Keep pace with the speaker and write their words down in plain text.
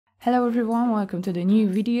Hello everyone, welcome to the new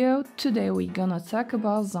video. Today we're gonna talk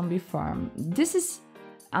about Zombie Farm. This is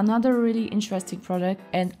another really interesting project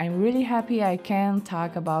and I'm really happy I can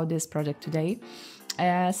talk about this project today.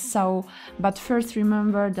 But first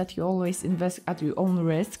remember that you always invest at your own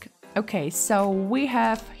risk. Okay, so we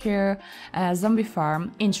have here Zombie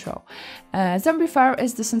Farm intro. Zombie Farm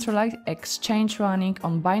is the centralized exchange running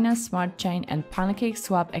on Binance Smart Chain and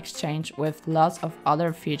PancakeSwap exchange with lots of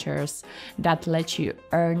other features that let you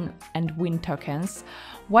earn and win tokens.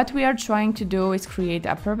 What we are trying to do is create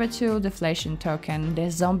a perpetual deflation token, the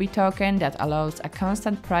zombie token that allows a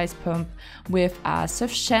constant price pump with a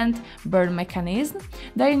sufficient burn mechanism.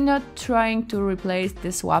 They're not trying to replace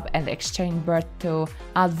the swap and exchange but to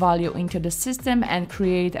add value into the system and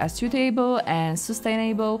create a suitable and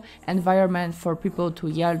sustainable environment for people to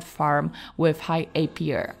yield farm with high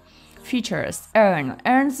APR. Features: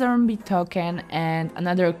 earn zombie token and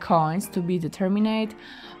another coins to be determined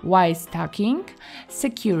while stacking.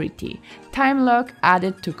 Security: time lock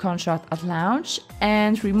added to contract at launch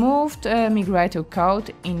and removed migrator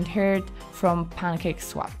code inherited from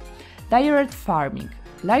PancakeSwap.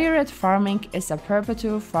 Layered farming is a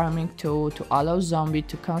perpetual farming tool to allow zombies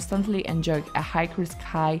to constantly enjoy a high-risk,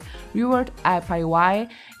 high-reward APY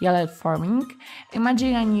yield farming.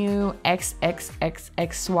 Imagine a new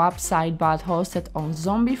XXXX swap site but hosted on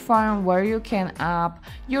Zombie Farm where you can up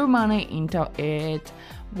your money into it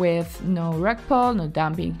with no rug pull, no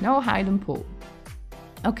dumping, no hidden pool.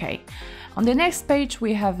 Okay, on the next page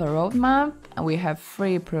we have a roadmap. We have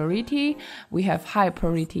free priority, we have high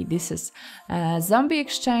priority. This is Zombie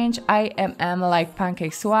Exchange, IMM like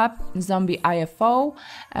PancakeSwap, Zombie IFO,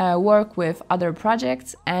 work with other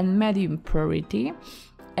projects, and medium priority.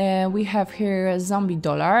 We have here Zombie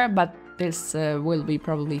Dollar, but this will be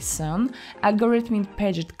probably soon. Algorithmic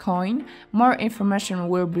paged coin. More information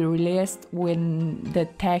will be released when the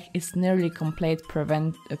tech is nearly complete.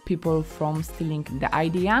 Prevent people from stealing the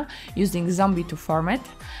idea using zombie to farm it.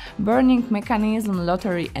 Burning mechanism,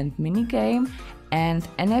 lottery and minigame, and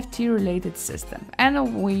NFT related system.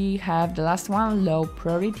 And we have the last one, low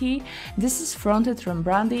priority. This is fronted from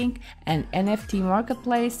branding and NFT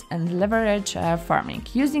marketplace and leverage farming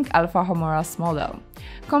using Alpha Homoras model.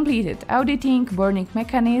 Completed: auditing, burning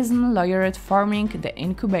mechanism, layered farming, the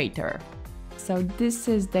incubator. So this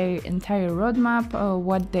is their entire roadmap,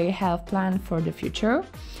 what they have planned for the future.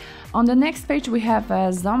 On the next page we have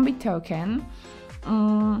a zombie token.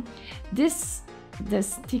 The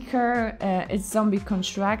sticker is zombie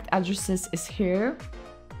contract, addresses is here.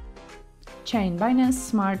 Chain: Binance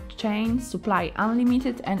Smart Chain, supply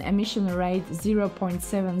unlimited and emission rate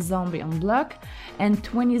 0.7 zombie on block and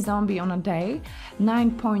 20 zombie on a day.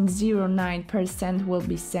 9.09% will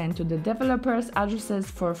be sent to the developers'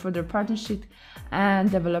 addresses for further partnership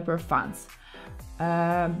and developer funds.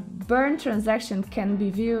 Burn transaction can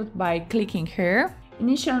be viewed by clicking here.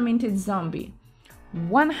 Initial minted zombie: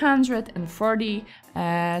 140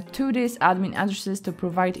 to these admin addresses to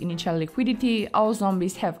provide initial liquidity. All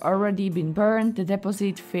zombies have already been burned. The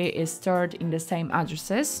deposit fee is stored in the same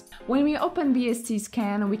addresses. When we open BST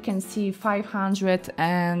scan, we can see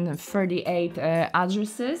 538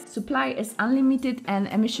 addresses. Supply is unlimited and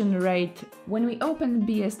emission rate. When we open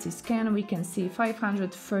BST scan, we can see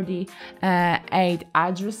 538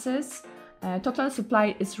 addresses. Total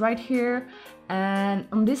supply is right here, and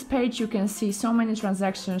on this page you can see so many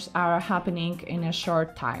transactions are happening in a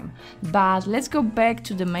short time. But let's go back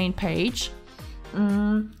to the main page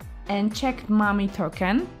and check Mummy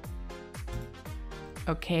token.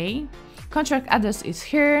 Okay, contract address is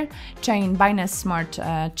here. Chain: Binance Smart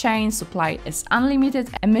Chain, supply is unlimited,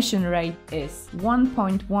 emission rate is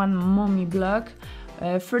 1.1 Mummy block.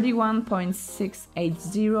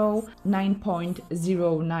 31.680,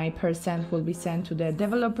 9.09% will be sent to the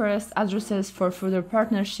developers' addresses for further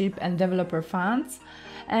partnership and developer funds.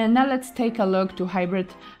 And now let's take a look to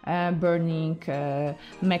hybrid burning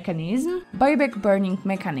mechanism. Buyback burning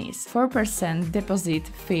mechanism: 4% deposit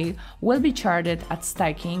fee will be charged at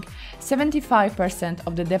staking. 75%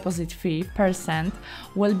 of the deposit fee percent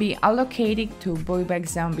will be allocated to buyback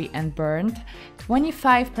zombie and burned.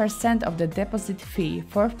 25% of the deposit fee,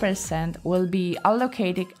 4% will be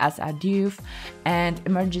allocated as a DUF and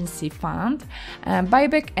emergency fund.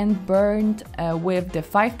 Buyback and burned with the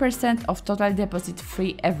 5% of total deposit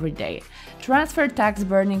fee every day. Transfer tax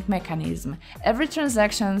burning mechanism. Every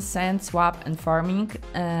transaction, send, swap, and farming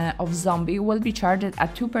of Zombie will be charged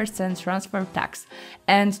at 2% transfer tax,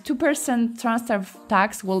 and 2% transfer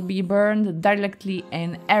tax will be burned directly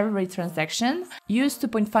in every transaction. Use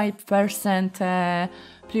 2.5%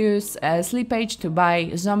 plus slippage to buy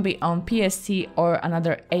Zombie on PSC or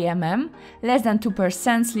another AMM. Less than 2%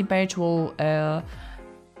 slippage will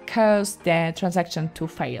cause the transaction to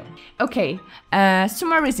fail. Okay,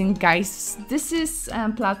 summarizing, guys, this is a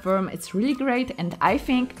platform, it's really great, and I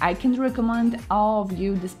think I can recommend all of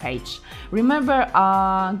you this page. Remember,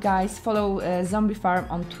 guys, follow Zombie Farm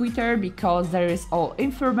on Twitter, because there is all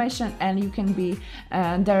information and you can be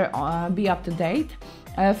there, be up to date.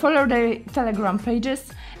 Follow the Telegram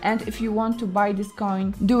pages, and if you want to buy this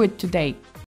coin, do it today.